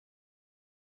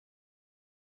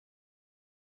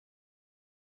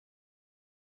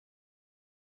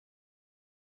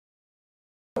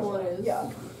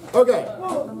Yeah. Okay.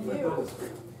 Whoa,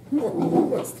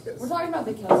 What's this? we're talking about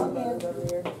the Kelsey brothers over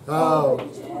here. Oh.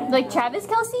 Like Travis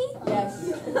Kelsey? Yes.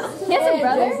 He has a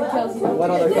brother? Kelsey. What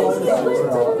other Kelsey?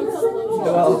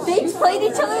 Well, They played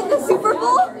each other in the Super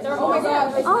Bowl? Oh my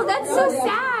gosh. Oh, that's so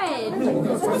sad.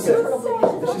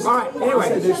 All right,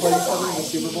 anyway. they play each other in the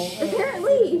Super Bowl?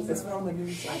 Apparently. It's been on the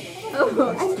news.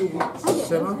 Oh,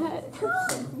 Simmer?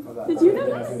 did you know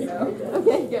this?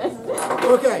 Okay, good.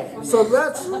 Okay, so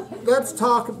let's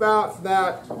talk about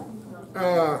that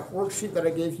worksheet that I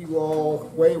gave you all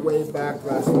way back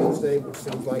last Wednesday, which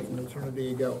seems like an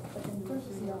eternity ago.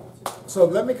 So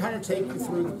let me kind of take you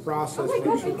through the process. Make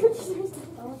sure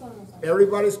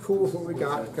everybody's cool with what we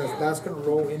got, because that's going to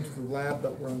roll into the lab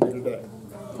that we're going to do today.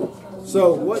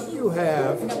 So what you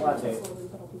have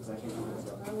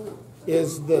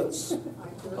is this.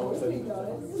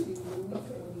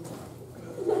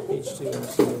 H2 and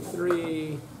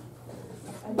CO3.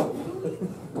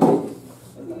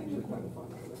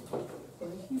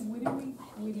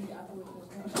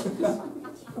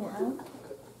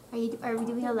 Are we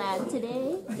doing a lab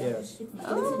today? Yes.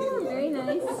 Oh, very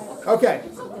nice. Okay.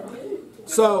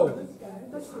 So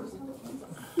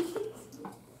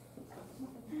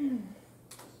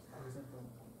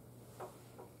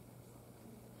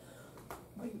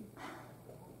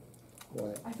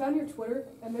what? I found your Twitter,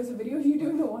 and there's a video of you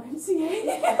doing the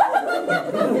YMCA.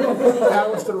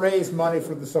 That was to raise money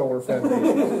for the Solar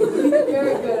Foundation.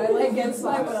 Very good. I like against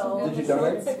my will. Did you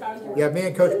donate? Yeah, me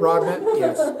and Coach Broadbent?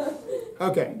 Yes.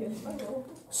 Okay.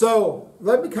 So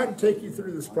let me kind of take you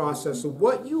through this process. So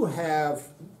what you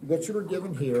have, what you were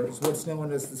given here, is what's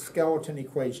known as the skeleton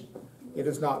equation. It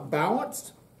is not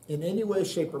balanced in any way,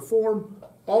 shape, or form.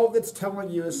 All that's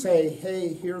telling you is say,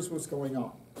 hey, here's what's going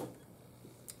on.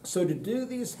 So to do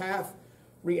these half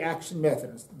reaction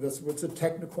methods, this is what the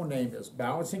technical name is,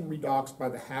 balancing redox by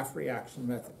the half reaction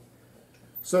method.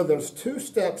 So there's two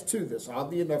steps to this.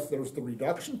 Oddly enough, there's the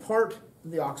reduction part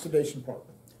and the oxidation part.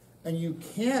 And you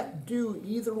can't do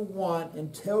either one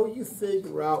until you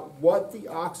figure out what the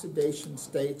oxidation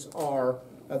states are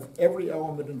of every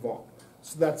element involved.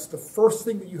 So that's the first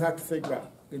thing that you have to figure out.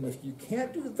 And if you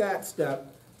can't do that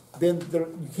step, then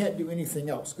you can't do anything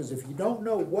else. Because if you don't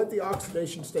know what the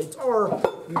oxidation states are,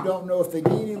 you don't know if they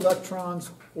gain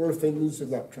electrons or if they lose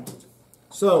electrons.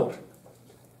 So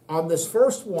on this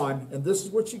first one, and this is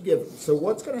what you give them. So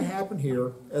what's going to happen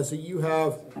here is that you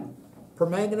have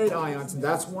permanganate ions, and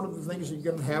that's one of the things you're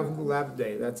going to have in the lab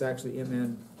today. That's actually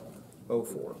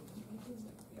MnO4.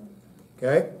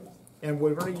 Okay? And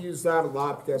we're going to use that a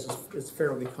lot because it's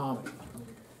fairly common.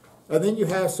 And then you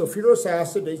have sulfurous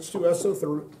acid,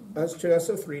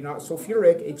 H2SO3, not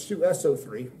sulfuric,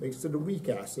 H2SO3, makes it a weak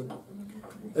acid.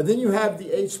 And then you have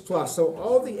the H+. So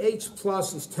all the H+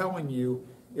 is telling you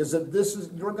is that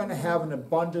you're going to have an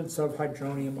abundance of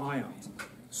hydronium ions.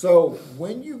 So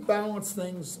when you balance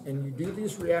things and you do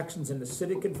these reactions in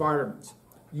acidic environments,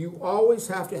 you always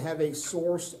have to have a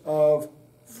source of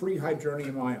free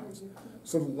hydronium ions.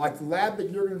 So like the lab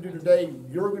that you're going to do today,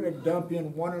 you're going to dump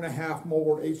in 1.5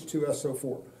 molar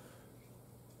H2SO4.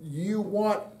 You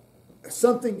want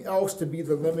something else to be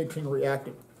the limiting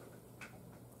reactant.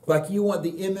 Like you want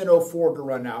the MnO4 to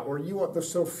run out, or you want the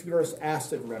sulfurous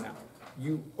acid to run out.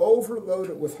 You overload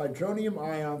it with hydronium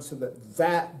ions so that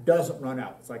that doesn't run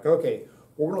out. It's like, okay,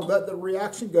 we're going to let the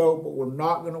reaction go, but we're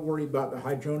not going to worry about the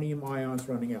hydronium ions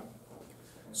running out.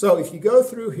 So if you go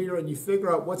through here and you figure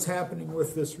out what's happening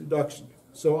with this reduction.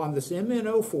 So on this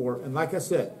MnO4, and like I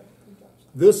said,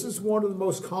 this is one of the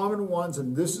most common ones,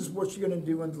 and this is what you're going to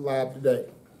do in the lab today.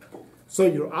 So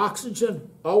your oxygen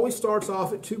always starts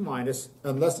off at 2-,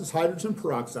 unless it's hydrogen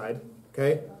peroxide,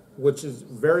 okay, which is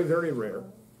very, very rare.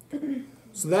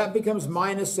 So that becomes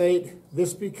 -8.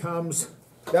 This becomes,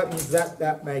 that means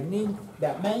that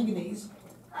manganese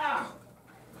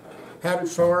had a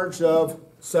charge of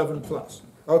 7+.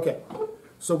 Okay,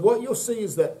 so what you'll see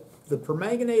is that the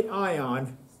permanganate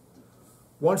ion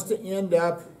wants to end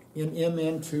up in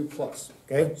Mn2+.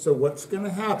 Okay, so what's going to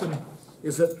happen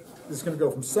is that it's going to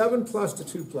go from 7+ to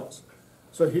 2+.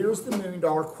 So here's the $1 million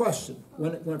question.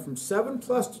 When it went from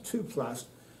 7+ to 2+,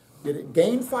 did it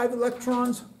gain 5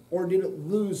 electrons or did it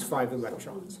lose 5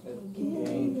 electrons?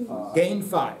 Gain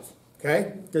 5.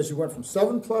 Okay, because you went from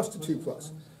 7+ to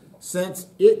 2+. Since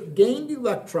it gained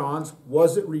electrons,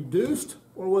 was it reduced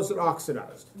or was it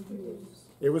oxidized?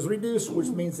 It was reduced, which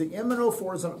means the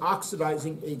MnO4 is an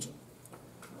oxidizing agent.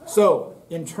 So,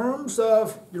 in terms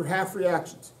of your half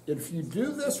reactions, if you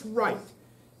do this right,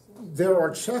 there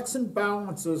are checks and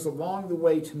balances along the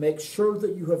way to make sure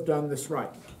that you have done this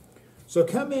right. So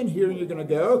come in here and you're going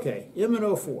to go, okay,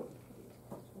 MnO4.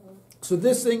 So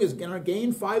this thing is going to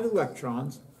gain 5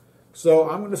 electrons. So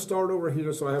I'm going to start over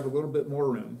here so I have a little bit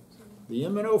more room. The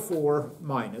MnO4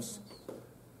 minus,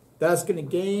 that's going to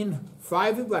gain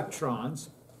 5 electrons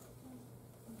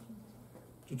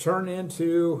to turn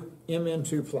into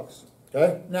Mn2 plus.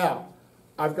 Okay? Now,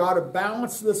 I've got to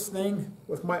balance this thing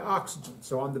with my oxygen.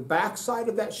 So on the back side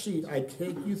of that sheet, I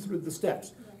take you through the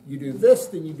steps. You do this,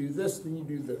 then you do this, then you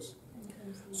do this.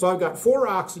 So I've got 4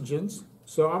 oxygens.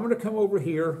 So I'm going to come over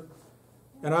here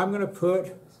and I'm going to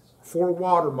put 4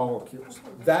 water molecules.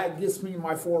 That gives me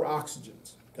my 4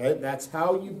 oxygens. Okay? That's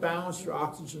how you balance your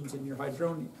oxygens and your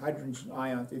hydrogen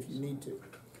ions if you need to.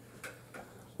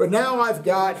 But now I've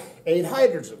got 8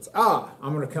 hydrogens.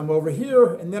 I'm going to come over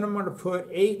here and then I'm going to put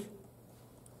 8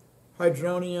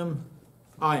 hydronium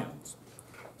ions.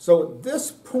 So at this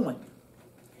point,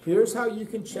 here's how you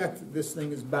can check that this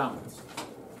thing is balanced.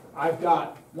 I've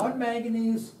got 1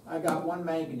 manganese, I got 1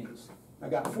 manganese. I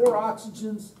got 4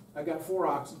 oxygens, I got 4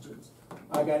 oxygens.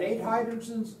 I got 8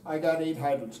 hydrogens, I got 8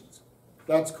 hydrogens.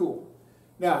 That's cool.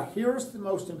 Now, here's the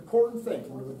most important thing.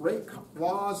 One of the great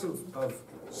laws of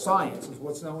science is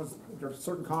what's known as, there are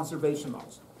certain conservation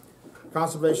laws.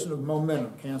 Conservation of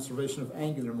momentum, conservation of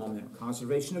angular momentum,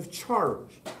 conservation of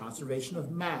charge, conservation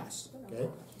of mass. Okay?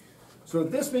 So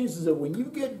what this means is that when you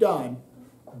get done,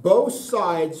 both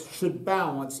sides should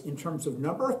balance in terms of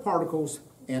number of particles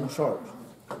and charge.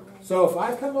 So if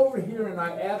I come over here and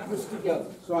I add this together,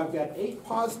 so I've got 8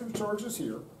 positive charges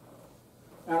here,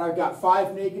 and I've got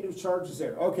 5 negative charges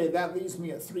there. Okay, that leaves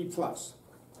me at 3 plus.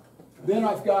 Then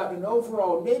I've got an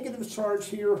overall negative charge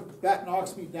here. That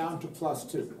knocks me down to plus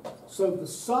 2. So the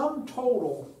sum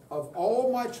total of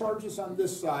all my charges on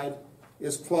this side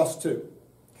is plus 2.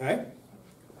 Okay?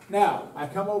 Now, I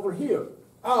come over here.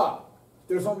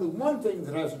 There's only one thing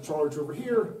that has a charge over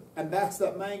here, and that's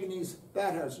that manganese.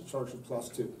 That has a charge of plus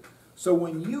 2. So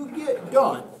when you get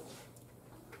done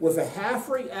with a half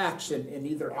reaction in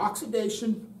either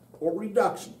oxidation or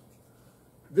reduction,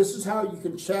 this is how you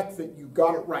can check that you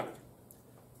got it right.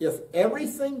 If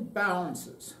everything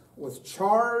balances with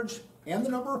charge and the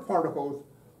number of particles,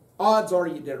 odds are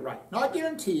you did it right. Not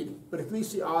guaranteed, but at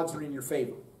least the odds are in your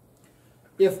favor.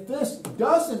 If this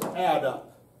doesn't add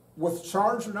up with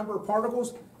charge or number of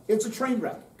particles, it's a train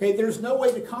wreck. Okay, there's no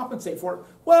way to compensate for it.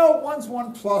 Well, one's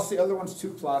 1 plus, the other one's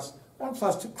 2 plus. 1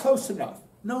 plus 2, close enough.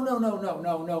 No.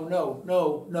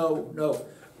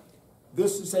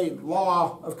 This is a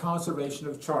law of conservation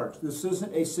of charge. This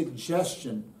isn't a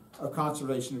suggestion of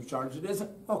conservation of charge. It isn't,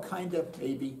 oh, kind of,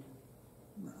 maybe.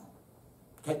 No.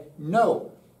 Okay,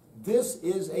 no. This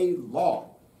is a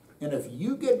law. And if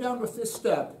you get done with this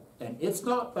step and it's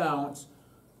not balanced,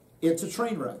 it's a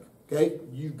train wreck. Okay,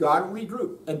 you got to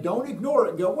regroup. And don't ignore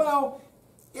it and go, well,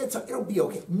 it'll be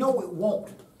okay. No, it won't.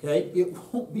 Okay, it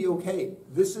won't be okay.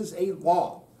 This is a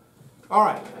law. All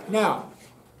right, now,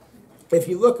 if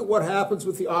you look at what happens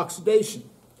with the oxidation,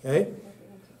 okay,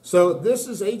 so this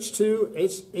is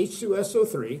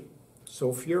H2SO3,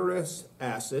 sulfurous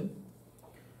acid,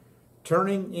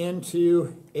 turning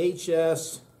into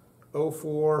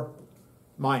HSO4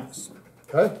 minus.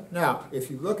 Okay, now, if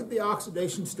you look at the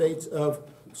oxidation states of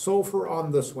sulfur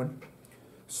on this one,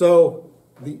 so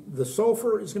the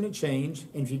sulfur is going to change,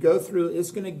 and if you go through, it's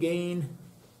going to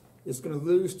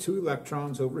lose 2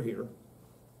 electrons over here.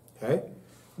 Okay?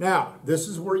 Now, this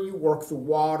is where you work the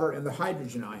water and the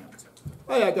hydrogen ions.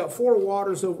 Hey, I got 4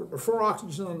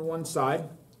 oxygen on one side.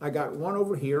 I got 1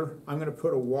 over here. I'm going to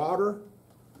put a water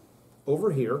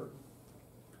over here.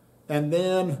 And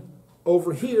then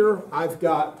over here, I've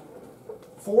got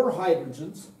 4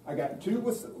 hydrogens. I got 2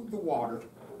 with the water.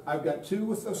 I've got 2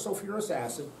 with the sulfurous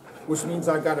acid, which means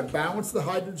I've got to balance the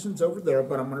hydrogens over there,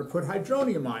 but I'm going to put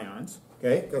hydronium ions,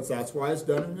 okay, because that's why it's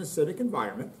done in an acidic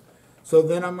environment. So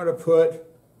then I'm going to put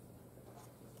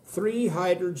 3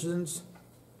 hydrogens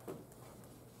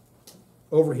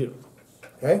over here,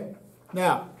 okay?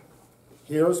 Now,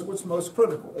 here's what's most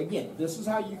critical. Again, this is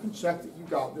how you can check that you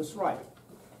got this right.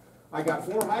 I got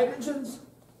 4 hydrogens.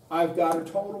 I've got a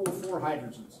total of 4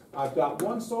 hydrogens. I've got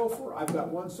 1 sulfur. I've got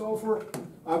 1 sulfur.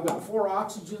 I've got 4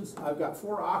 oxygens. I've got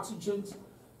 4 oxygens.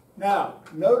 Now,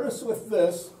 notice with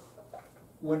this,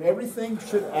 when everything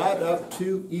should add up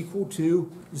to equal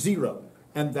to 0.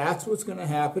 And that's what's going to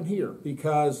happen here.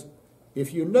 Because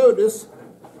if you notice,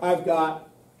 I've got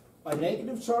a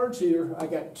negative charge here. I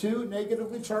got 2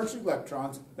 negatively charged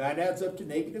electrons. That adds up to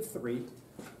 -3.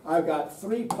 I've got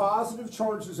 3 positive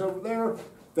charges over there.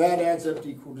 That adds up to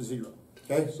equal to 0.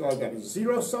 Okay, so I've got a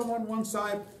 0 sum on one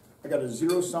side. I got a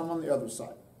 0 sum on the other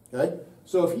side. Okay,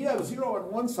 so if you have a 0 on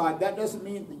one side, that doesn't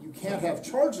mean that you can't have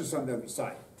charges on the other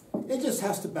side. It just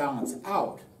has to balance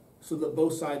out. so that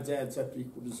both sides adds up to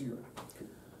equal to 0.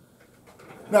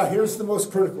 Now, here's the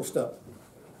most critical step.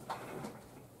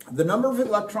 The number of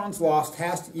electrons lost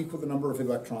has to equal the number of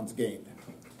electrons gained.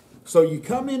 So you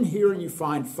come in here and you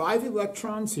find 5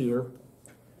 electrons here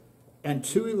and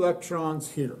 2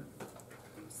 electrons here.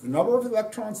 So the number of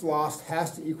electrons lost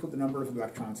has to equal the number of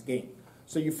electrons gained.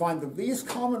 So you find the least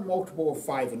common multiple of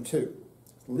 5 and 2.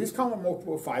 The least common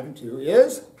multiple of 5 and 2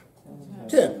 is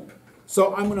 10.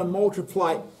 So I'm going to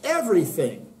multiply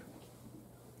everything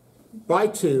by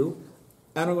 2,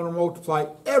 and I'm going to multiply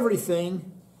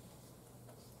everything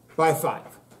by 5.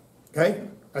 Okay?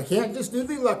 I can't just do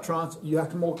the electrons. You have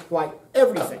to multiply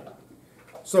everything.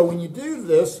 So when you do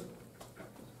this,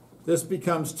 this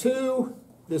becomes 2,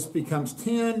 this becomes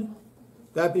 10,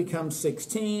 that becomes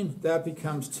 16, that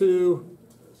becomes 2,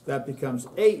 that becomes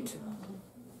 8,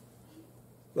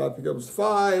 that becomes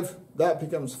 5, that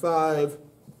becomes 5,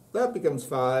 that becomes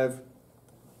 5,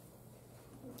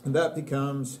 and that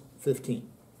becomes 15.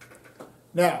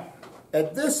 Now,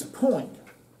 at this point,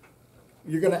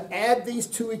 you're going to add these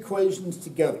two equations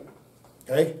together.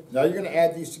 Okay? Now you're going to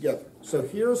add these together. So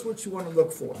here's what you want to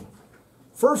look for.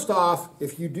 First off,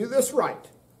 if you do this right,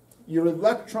 your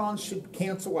electrons should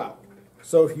cancel out.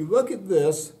 So if you look at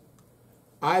this,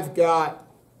 I've got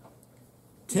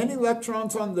 10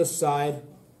 electrons on this side,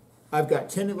 I've got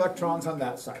 10 electrons on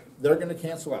that side. They're going to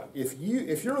cancel out. If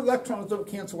your electrons don't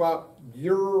cancel out,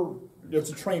 it's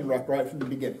a train wreck right from the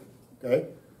beginning. Okay?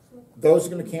 Those are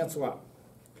going to cancel out.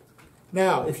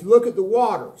 Now, if you look at the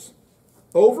waters,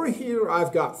 over here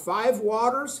I've got 5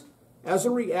 waters as a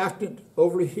reactant.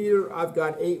 Over here I've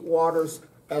got 8 waters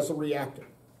as a reactant.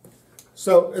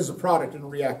 So, as a product and a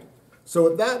reactant. So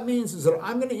what that means is that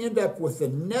I'm going to end up with the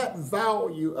net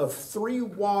value of 3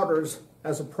 waters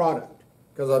as a product.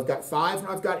 Because I've got 5 and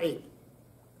I've got 8.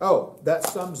 Oh, that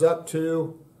sums up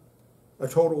to a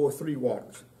total of 3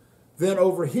 waters. Then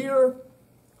over here,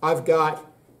 I've got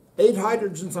 8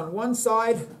 hydrogens on one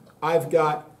side. I've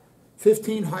got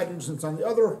 15 hydrogens on the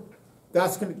other.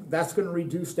 That's going to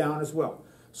reduce down as well.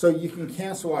 So you can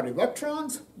cancel out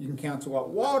electrons, you can cancel out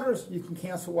waters, you can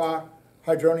cancel out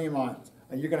hydronium ions.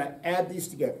 And you're going to add these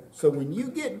together. So when you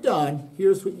get done,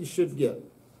 here's what you should get.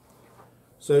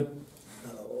 So,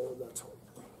 oh, that's horrible.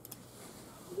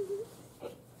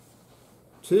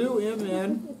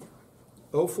 2Mn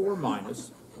O4 minus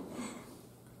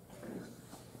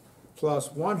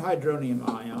plus 1 hydronium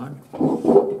ion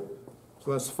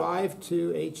plus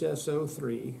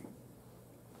 5,2HSO3,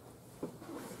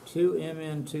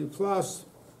 2Mn2 plus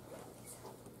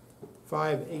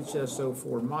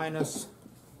 5HSO4 minus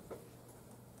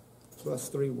plus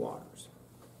 3 waters.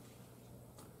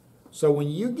 So when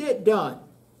you get done,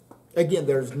 again,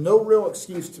 there's no real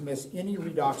excuse to miss any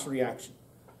redox reaction.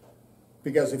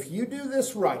 Because if you do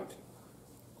this right,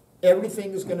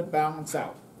 everything is going to balance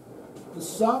out. The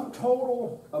sum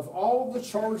total of all of the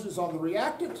charges on the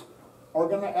reactant are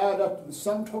going to add up to the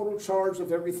sum total charge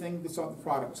of everything that's on the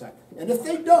product side. And if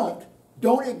they don't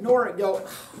ignore it. Go,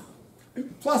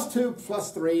 plus 2,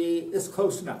 plus 3 is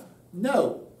close enough.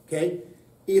 No, okay?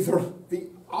 Either the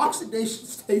oxidation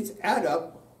states add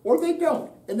up or they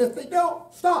don't. And if they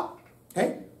don't, stop.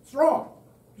 Okay? It's wrong.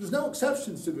 There's no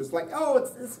exceptions to this. Like, oh,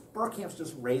 it's Bergkamp's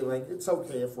just railing. It's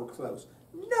okay if we're close.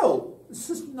 No, this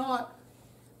is not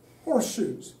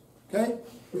horseshoes. Okay?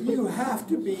 You have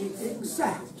to be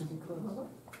exact.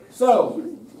 So,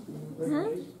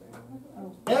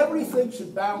 everything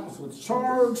should balance with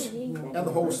charge and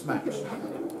the whole smash.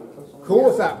 Cool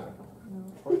with that one.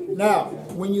 Now,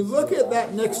 when you look at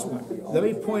that next one, let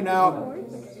me point out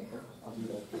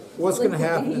what's going to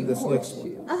happen in this next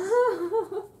one.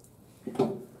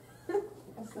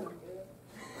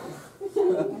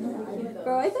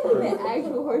 Bro, I thought you meant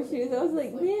actual horseshoes. I was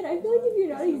like, man, I feel like if you're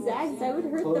not exact, that would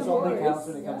hurt the Close only counts horse.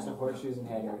 when it comes to horseshoes and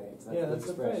hand grenades. That's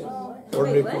the expression. Or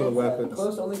Wait, nuclear what? weapons.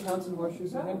 Close only counts in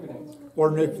horseshoes and hand grenades.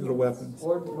 Or nuclear weapons.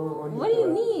 Or What do you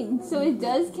mean? So it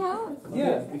does count?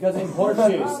 Yeah, because in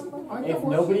horseshoes, if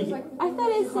nobody, I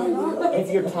thought it said...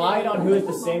 if you're tied on who has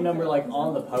the same number like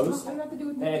on the post,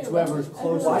 then it's whoever's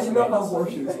closest. Why do you not know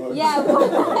horseshoes? Yeah,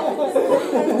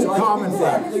 It's a common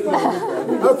thing.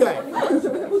 Okay.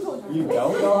 You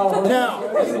don't know how horseshoes. Now,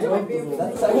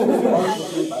 That's actually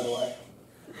horseshoes, by the way.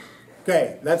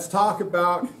 okay, let's talk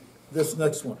about this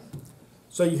next one.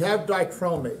 So you have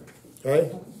dichromate,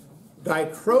 okay?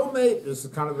 Dichromate is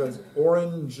kind of an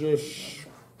orangish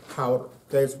powder.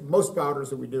 Okay, it's, most powders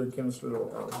that we do in chemistry are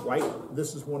white.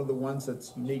 This is one of the ones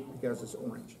that's unique because it's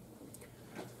orange.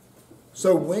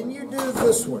 So when you do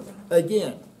this one,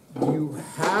 again, you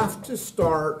have to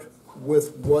start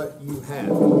with what you have.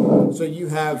 So you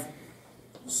have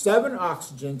 7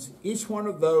 oxygens, each one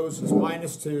of those is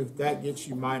 -2, that gets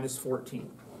you -14.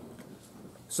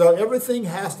 So everything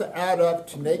has to add up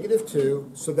to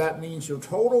 -2, so that means your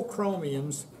total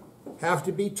chromiums have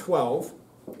to be 12.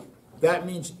 That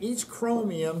means each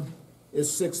chromium is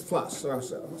 6 plus.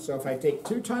 So if I take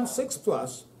 2 times 6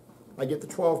 plus, I get the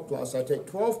 12 plus. I take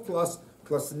 12 plus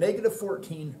the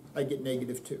 -14, I get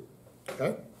 -2.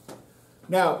 Okay?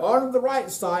 Now, on the right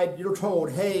side, you're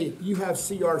told, hey, you have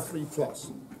Cr3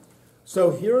 plus.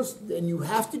 So and you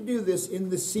have to do this in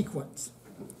the sequence.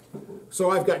 So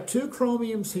I've got 2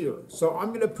 chromiums here. So I'm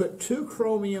going to put 2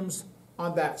 chromiums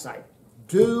on that side.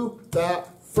 Do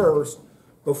that first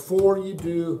before you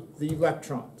do the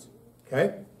electrons.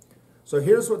 Okay? So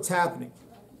here's what's happening,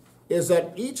 is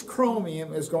that each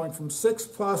chromium is going from 6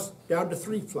 plus down to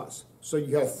 3 plus. So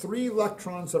you have 3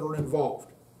 electrons that are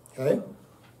involved. Okay?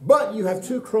 But you have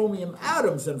 2 chromium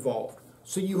atoms involved.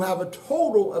 So you have a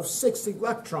total of 6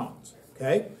 electrons.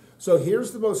 Okay? So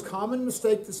here's the most common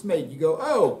mistake that's made. You go,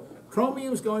 oh,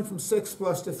 chromium's going from 6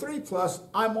 plus to 3 plus,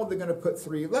 I'm only going to put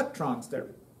 3 electrons there.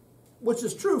 Which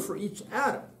is true for each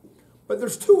atom. But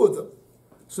there's 2 of them.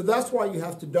 So that's why you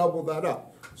have to double that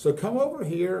up. So come over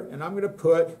here, and I'm going to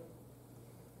put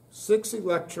 6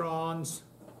 electrons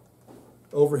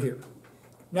over here.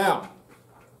 Now,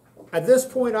 at this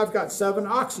point, I've got 7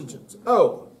 oxygens.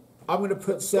 Oh, I'm going to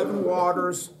put 7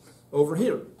 waters over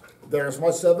here. There's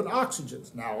my 7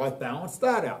 oxygens. Now I've balanced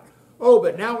that out. Oh,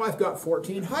 but now I've got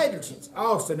 14 hydrogens.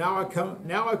 Oh, so now I've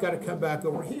got to come back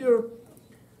over here,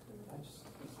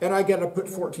 and I got to put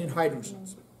 14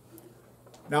 hydrogens.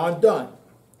 Now I'm done.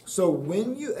 So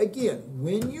when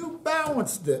you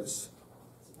balance this,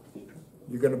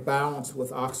 you're going to balance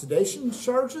with oxidation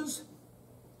charges,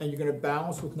 and you're going to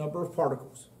balance with number of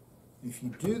particles. If you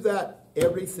do that,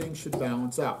 everything should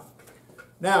balance out.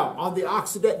 Now, on the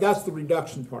that's the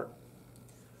reduction part.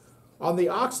 On the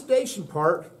oxidation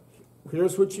part,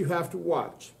 here's what you have to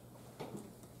watch.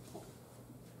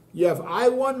 You have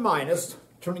I1 minus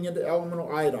turning into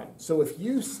elemental iodine. So if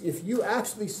you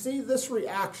actually see this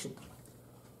reaction,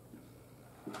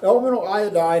 elemental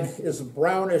iodine is a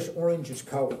brownish orangish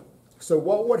color. So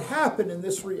what would happen in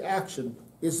this reaction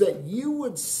is that you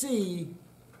would see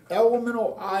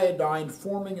elemental iodine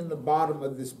forming in the bottom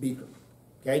of this beaker.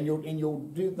 Okay, and you'll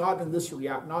do, not in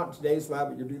today's lab,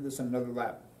 but you'll do this in another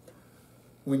lab.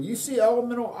 When you see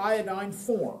elemental iodine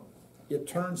form, it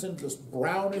turns into this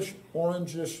brownish,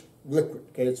 orangish liquid.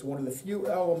 Okay, it's one of the few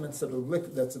elements that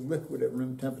that's a liquid at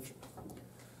room temperature.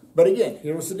 But again,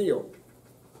 here's the deal.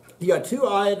 You got 2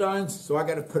 iodines, so I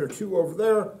got to put a 2 over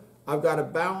there. I've got to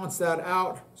balance that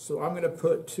out, so I'm going to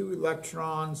put 2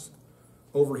 electrons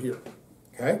over here.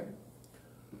 Okay?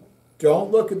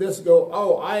 Don't look at this and go,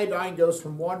 oh, iodine goes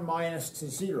from 1 minus to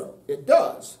 0. It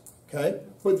does, okay?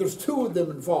 But there's 2 of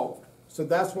them involved. So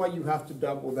that's why you have to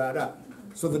double that up.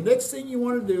 So the next thing you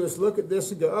want to do is look at this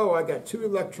and go, oh, I got 2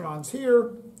 electrons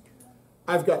here.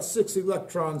 I've got 6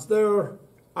 electrons there.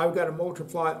 I've got to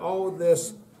multiply all of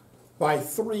this by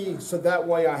 3, so that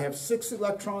way I have 6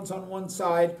 electrons on one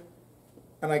side,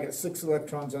 and I get 6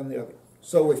 electrons on the other.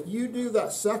 So if you do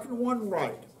that second one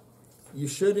right, you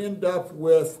should end up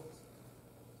with,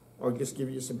 I'll just give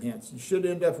you some hints. You should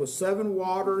end up with 7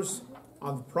 waters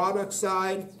on the product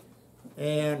side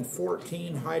and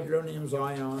 14 hydronium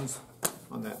ions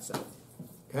on that side.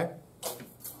 Okay?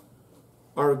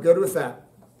 Are we good with that?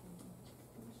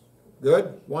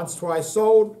 Good? Once, twice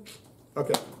sold?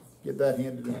 Okay, get that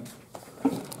handed in.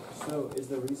 So is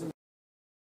the reason...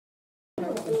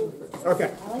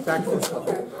 Okay, back to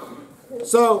this.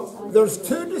 So there's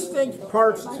 2 distinct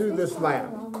parts to this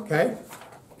lab, okay?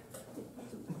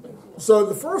 So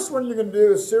the first one you're going to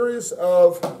do is a series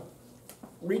of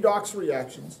redox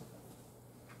reactions,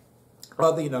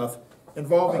 oddly enough,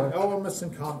 involving elements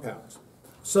and compounds.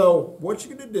 So what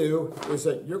you're going to do is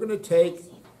that you're going to take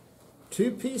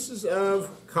 2 pieces of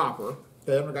copper,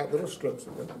 okay, I've got little strips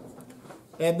of it,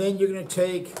 and then you're going to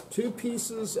take 2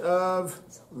 pieces of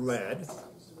lead,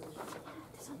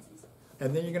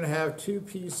 and then you're going to have 2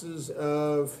 pieces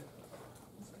of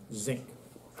zinc,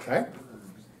 okay?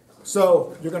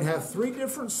 So you're going to have 3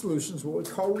 different solutions, what we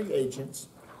call reagents.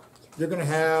 You're going to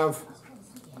have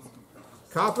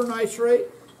copper nitrate,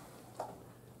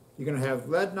 you're going to have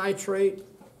lead nitrate,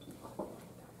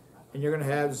 and you're going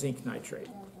to have zinc nitrate,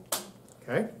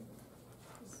 okay?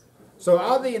 So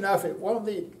oddly enough, it won't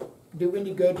do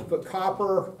any good to put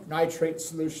copper nitrate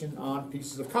solution on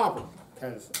pieces of copper,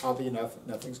 because oddly enough,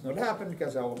 nothing's going to happen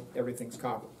because everything's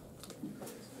copper.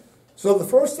 So the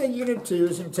first thing you're going to do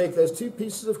is you're going to take those two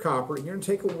pieces of copper, and you're going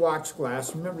to take a watch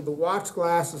glass. Remember, the watch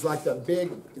glass is like that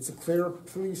big, it's a clear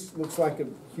piece, looks like a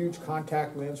huge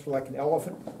contact lens for like an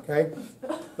elephant, okay?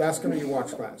 That's going to be your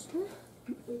watch glass.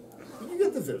 You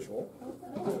get the visual.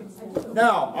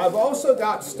 Now, I've also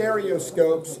got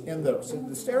stereoscopes in those. And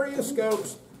the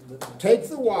stereoscopes take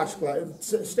the watch glass.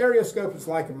 Stereoscope is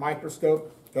like a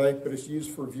microscope, okay, but it's used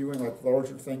for viewing like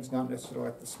larger things, not necessarily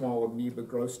like the small amoeba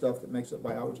growth stuff that makes up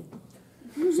biology.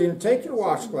 So you're going to take your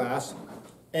watch glass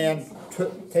and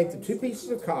take the two pieces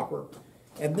of copper,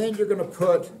 and then you're going to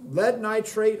put lead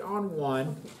nitrate on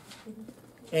one,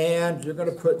 and you're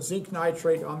going to put zinc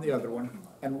nitrate on the other one,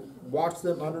 and watch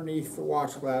them underneath the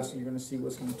watch glass, and you're going to see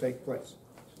what's going to take place.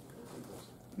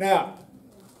 Now,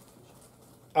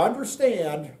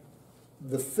 understand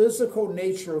the physical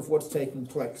nature of what's taking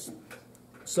place.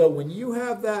 So when you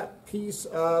have that piece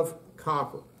of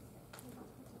copper,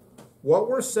 what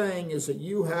we're saying is that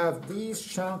you have these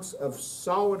chunks of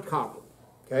solid copper,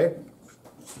 okay,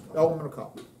 elemental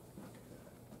copper.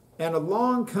 And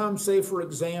along comes, say, for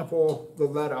example, the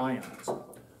lead ions.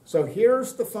 So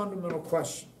here's the fundamental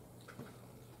question.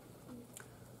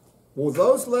 Will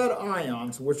those lead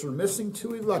ions, which are missing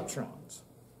 2 electrons,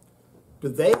 do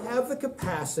they have the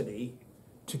capacity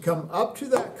to come up to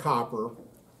that copper,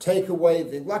 take away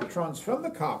the electrons from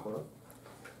the copper,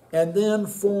 and then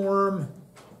form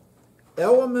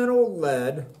elemental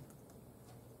lead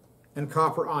and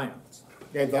copper ions?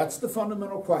 Okay, that's the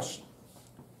fundamental question,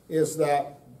 is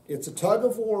that it's a tug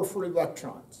of war for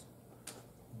electrons.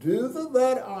 Do the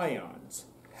lead ions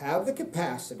have the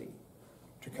capacity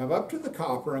to come up to the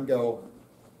copper and go,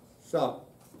 so,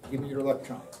 give me your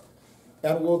electron?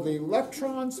 And will the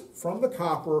electrons from the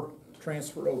copper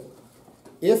transfer over?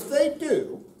 If they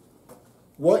do,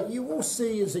 what you will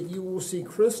see is that you will see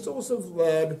crystals of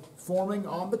lead forming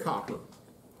on the copper,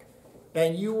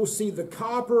 and you will see the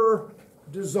copper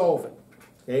dissolving,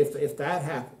 okay, if that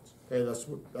happens. Okay,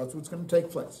 that's what's going to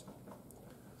take place.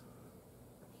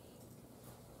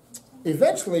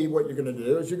 Eventually, what you're going to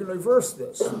do is you're going to reverse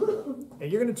this.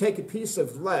 And you're going to take a piece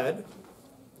of lead,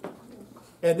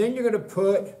 and then you're going to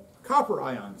put copper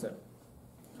ions in it.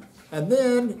 And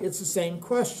then it's the same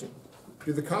question.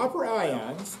 Do the copper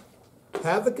ions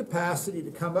have the capacity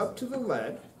to come up to the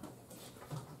lead,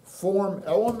 form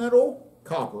elemental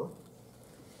copper,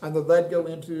 and the lead go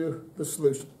into the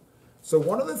solution? So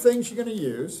one of the things you're going to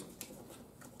use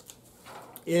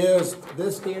is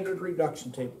this standard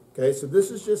reduction table. Okay, so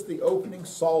this is just the opening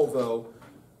salvo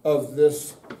of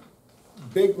this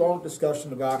big, long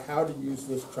discussion about how to use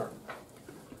this chart.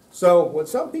 So what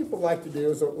some people like to do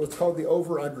is what's called the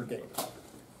over-under game.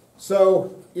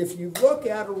 So if you look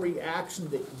at a reaction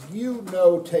that you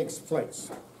know takes place,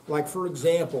 like for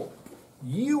example,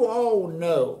 you all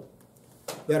know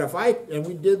that if and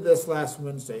we did this last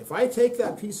Wednesday, if I take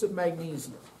that piece of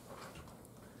magnesium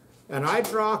and I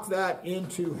drop that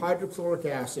into hydrochloric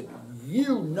acid,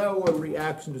 you know a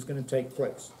reaction is going to take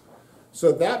place.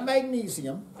 So that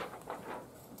magnesium,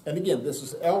 and again, this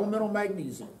is elemental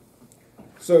magnesium.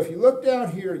 So if you look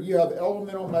down here, you have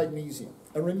elemental magnesium.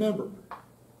 And remember,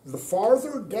 the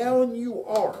farther down you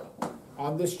are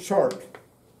on this chart,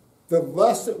 the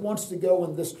less it wants to go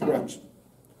in this direction.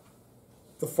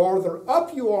 The farther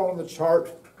up you are on the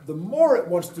chart, the more it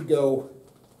wants to go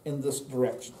in this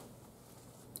direction.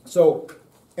 So,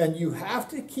 and you have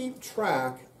to keep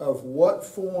track of what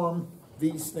form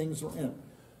these things are in,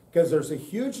 because there's a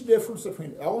huge difference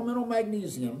between elemental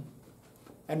magnesium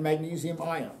and magnesium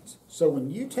ions. So when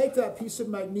you take that piece of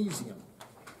magnesium,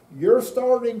 you're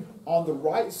starting on the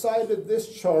right side of this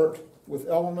chart with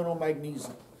elemental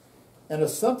magnesium. And if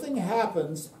something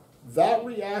happens, that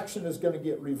reaction is going to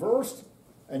get reversed,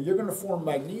 and you're going to form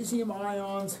magnesium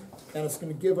ions, and it's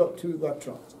going to give up 2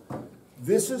 electrons.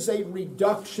 This is a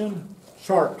reduction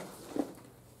chart.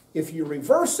 If you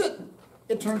reverse it,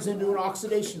 it turns into an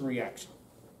oxidation reaction.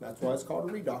 That's why it's called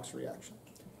a redox reaction.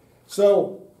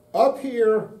 So up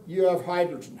here, you have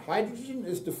hydrogen. Hydrogen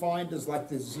is defined as like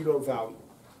the 0 value.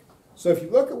 So if you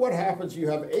look at what happens, you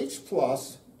have H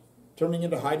plus turning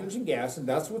into hydrogen gas, and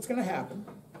that's what's going to happen.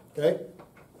 Okay?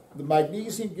 The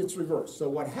magnesium gets reversed. So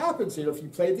what happens here, if you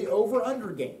play the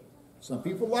over-under game, some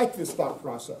people like this thought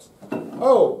process.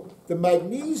 Oh, the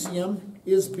magnesium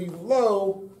is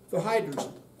below the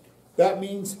hydrogen. That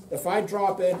means if I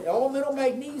drop in elemental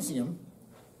magnesium,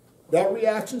 that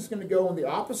reaction is going to go in the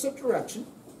opposite direction.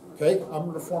 Okay, I'm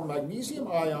going to form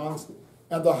magnesium ions,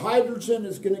 and the hydrogen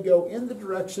is going to go in the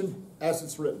direction as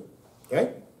it's written.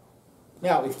 Okay?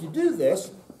 Now, if you do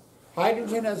this,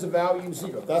 hydrogen has a value of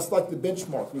 0. That's like the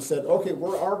benchmark. We said, okay,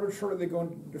 we're arbitrarily going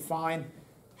to define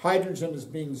hydrogen as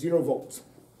being 0 volts.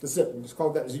 That's it, we just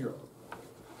call that 0.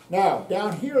 Now,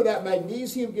 down here, that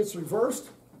magnesium gets reversed.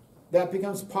 That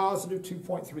becomes positive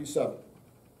 2.37.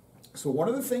 So one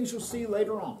of the things you'll see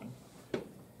later on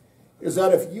is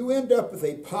that if you end up with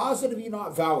a positive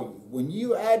E0 value, when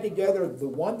you add together the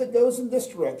one that goes in this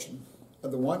direction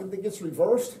and the one that gets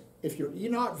reversed, if your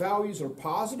E0 values are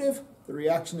positive, the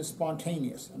reaction is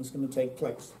spontaneous and it's going to take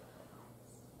place.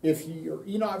 If your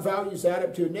E0 values add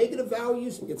up to negative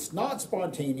values, it's not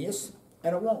spontaneous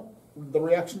and the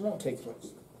reaction won't take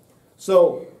place.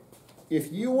 So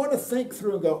if you want to think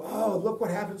through and go, oh, look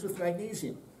what happens with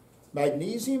magnesium.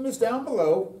 Magnesium is down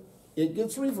below, it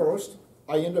gets reversed,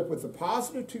 I end up with a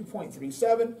positive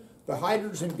 2.37, the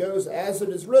hydrogen goes as it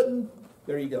is written,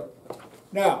 there you go.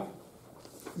 Now,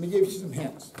 let me give you some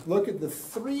hints. Look at the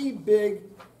 3 big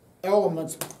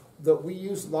elements that we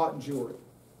use a lot in jewelry.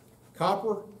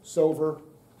 Copper, silver,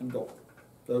 and gold.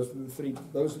 Those are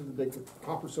the big 3,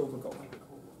 copper, silver, gold.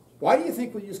 Why do you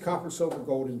think we use copper, silver,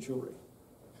 gold in jewelry?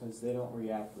 Because they don't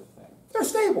react with things. They're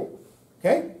stable,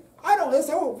 okay? It's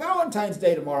Valentine's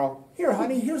Day tomorrow. Here,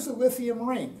 honey, here's a lithium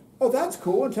ring. Oh, that's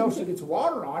cool until she gets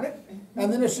water on it,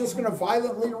 and then it's just going to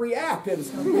violently react, and it's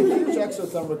going to be a huge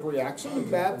exothermic reaction, and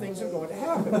bad things are going to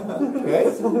happen. Okay?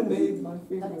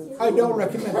 I don't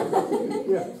recommend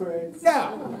it.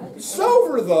 Now,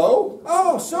 silver,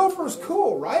 though, silver's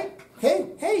cool, right?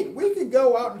 Hey, we could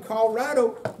go out in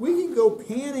Colorado, we can go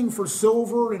panning for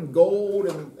silver and gold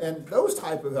and those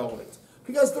type of elements,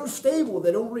 because they're stable,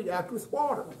 they don't react with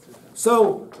water.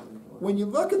 So, when you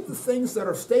look at the things that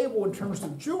are stable in terms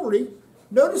of jewelry,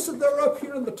 notice that they're up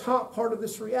here in the top part of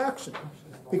this reaction.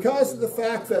 Because of the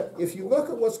fact that if you look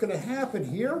at what's going to happen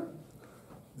here,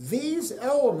 these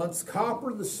elements,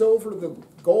 copper, the silver, the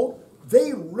gold,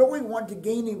 they really want to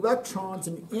gain electrons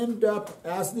and end up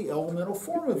as the elemental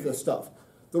form of this stuff.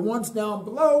 The ones down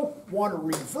below want to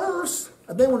reverse,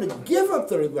 and they want to give up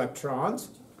their electrons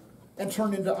and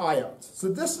turn into ions. So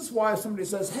this is why if somebody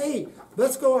says, hey,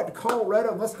 let's go out to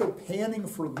Colorado and let's go panning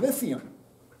for lithium.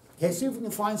 Okay, see if we can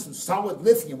find some solid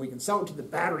lithium. We can sell it to the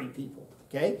battery people.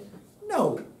 Okay?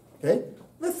 No. Okay?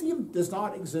 Lithium does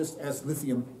not exist as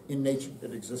lithium in nature.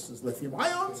 It exists as lithium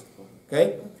ions.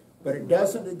 Okay? But it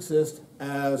doesn't exist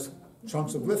as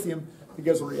chunks of lithium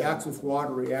because it reacts with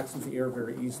water, reacts with the air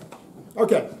very easily.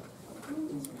 Okay.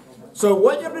 So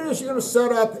what you're going to do is you're going to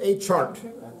set up a chart.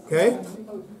 Okay?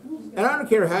 And I don't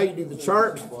care how you do the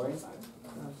chart.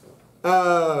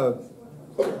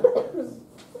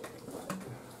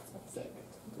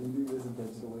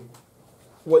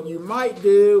 What you might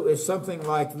do is something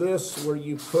like this, where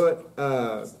you put,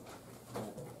 because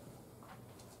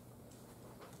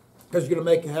you're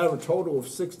going to have a total of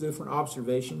 6 different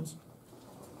observations.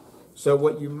 So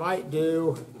what you might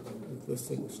do, if this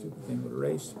stupid thing would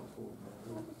erase,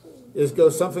 is go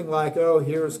something like, oh,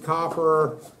 here's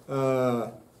copper,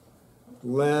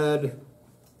 lead,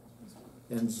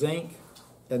 and zinc,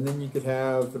 and then you could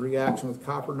have the reaction with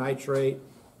copper nitrate,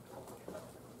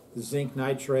 the zinc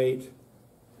nitrate,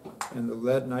 and the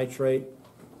lead nitrate.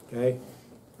 Okay,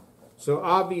 so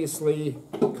obviously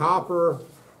copper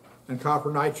and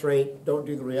copper nitrate don't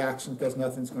do the reaction because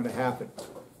nothing's going to happen.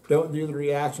 Don't do the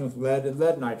reaction with lead and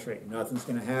lead nitrate, nothing's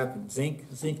going to happen.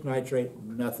 Zinc nitrate,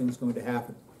 nothing's going to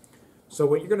happen. So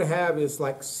what you're going to have is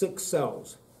like 6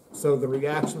 cells. So the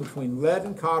reaction between lead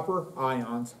and copper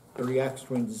ions, the reaction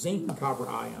between zinc and copper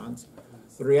ions,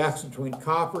 the reaction between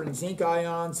copper and zinc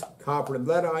ions, copper and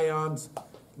lead ions,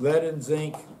 lead and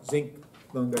zinc,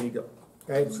 boom, there you go.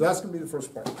 Okay, so that's going to be the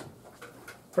first part.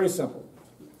 Pretty simple.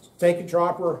 Take a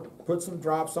dropper, put some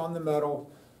drops on the metal.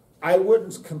 I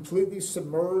wouldn't completely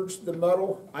submerge the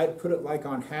metal. I'd put it like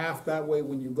on half. That way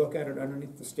when you look at it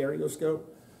underneath the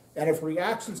stereoscope, and if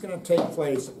reaction is going to take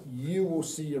place, you will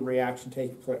see a reaction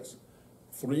taking place.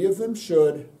 3 of them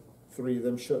should, 3 of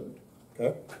them shouldn't.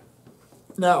 Okay?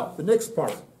 Now, the next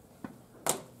part.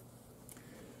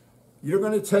 You're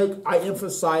going to take, I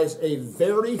emphasize, a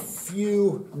very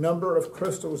few number of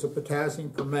crystals of potassium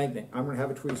permanganate. I'm going to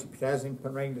have a tweezer. Potassium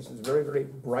permanganate is very, very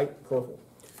bright purple.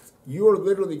 You are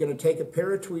literally going to take a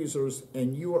pair of tweezers,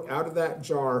 and you are out of that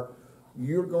jar,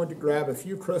 you're going to grab a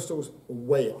few crystals,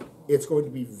 weigh it. It's going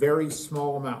to be a very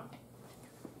small amount.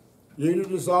 You're going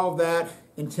to dissolve that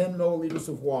in 10 milliliters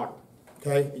of water.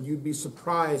 Okay? And you'd be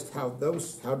surprised how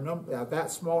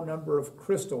that small number of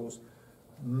crystals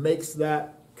makes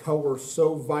that color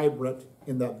so vibrant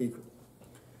in that beaker.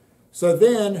 So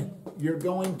then you're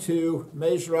going to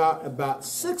measure out about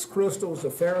 6 crystals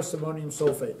of ferrous ammonium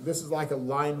sulfate. This is like a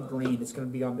lime green. It's going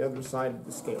to be on the other side of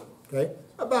the scale. Okay?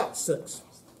 About 6.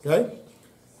 Okay?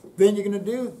 Then you're going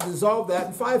to dissolve that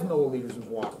in 5 milliliters of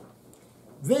water.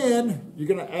 Then you're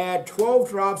going to add 12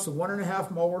 drops of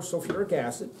 1.5 molar sulfuric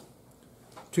acid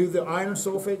to the iron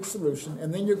sulfate solution,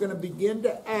 and then you're going to begin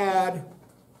to add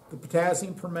the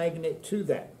potassium permanganate to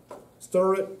that.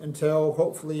 Stir it until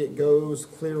hopefully it goes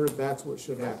clear. That's what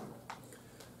should happen.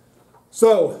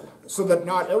 So that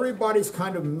not everybody's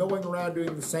kind of milling around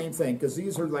doing the same thing, because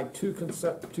these are like two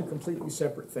completely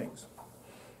separate things.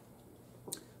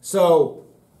 So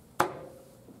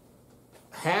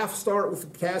half start with the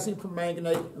potassium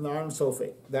permanganate and the iron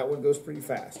sulfate. That one goes pretty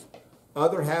fast.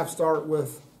 Other half start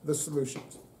with the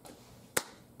solutions.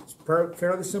 It's a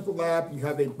fairly simple lab. You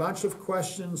have a bunch of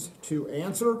questions to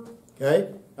answer,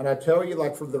 okay? And I tell you,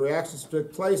 like for the reactions that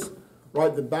took place,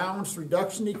 write the balanced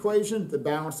reduction equation, the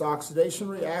balanced oxidation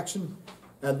reaction,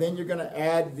 and then you're going to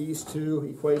add these two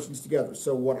equations together.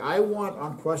 So what I want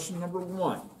on question number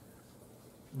 1,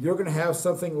 you're going to have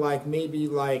something like maybe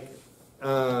like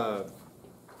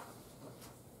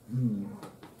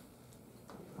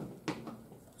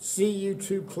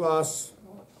Cu2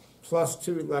 plus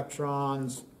 2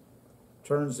 electrons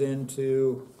turns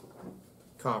into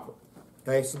copper.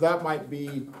 Okay, so that might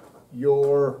be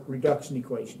your reduction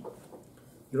equation.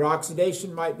 Your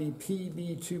oxidation might be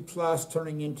Pb2 plus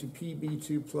turning into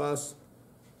Pb2 plus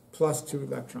 2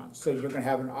 electrons. So you're going to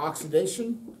have an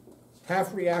oxidation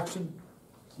half reaction.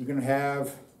 You're going to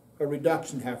have a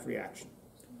reduction half reaction.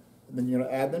 And then you're going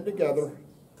to add them together.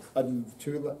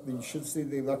 You should see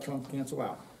the electrons cancel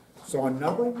out. So on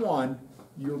number 1,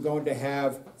 you're going to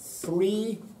have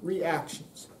 3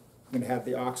 reactions. You're going to have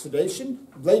the oxidation,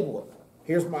 label it.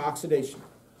 Here's my oxidation.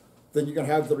 Then you're going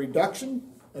to have the reduction,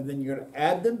 and then you're going to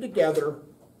add them together,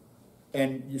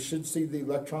 and you should see the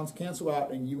electrons cancel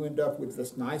out, and you end up with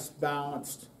this nice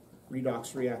balanced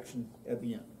redox reaction at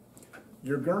the end.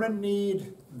 You're going to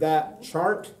need that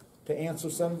chart to answer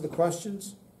some of the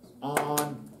questions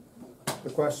on the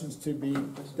questions to be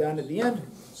done at the end.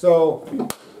 So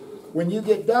when you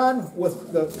get done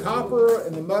with the copper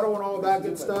and the metal and all that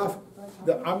good stuff,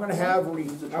 I'm going to have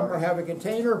a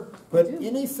container. Put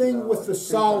anything with the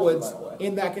solids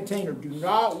in that container. Do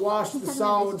not wash the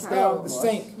solids down the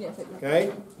sink.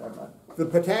 Okay. The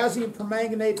potassium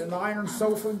permanganate and the iron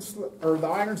sulfate or the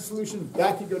iron solution,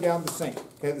 that can go down the sink.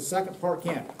 Okay. The second part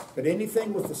can't. But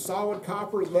anything with the solid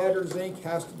copper, lead, or zinc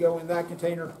has to go in that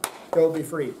container. Go be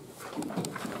free.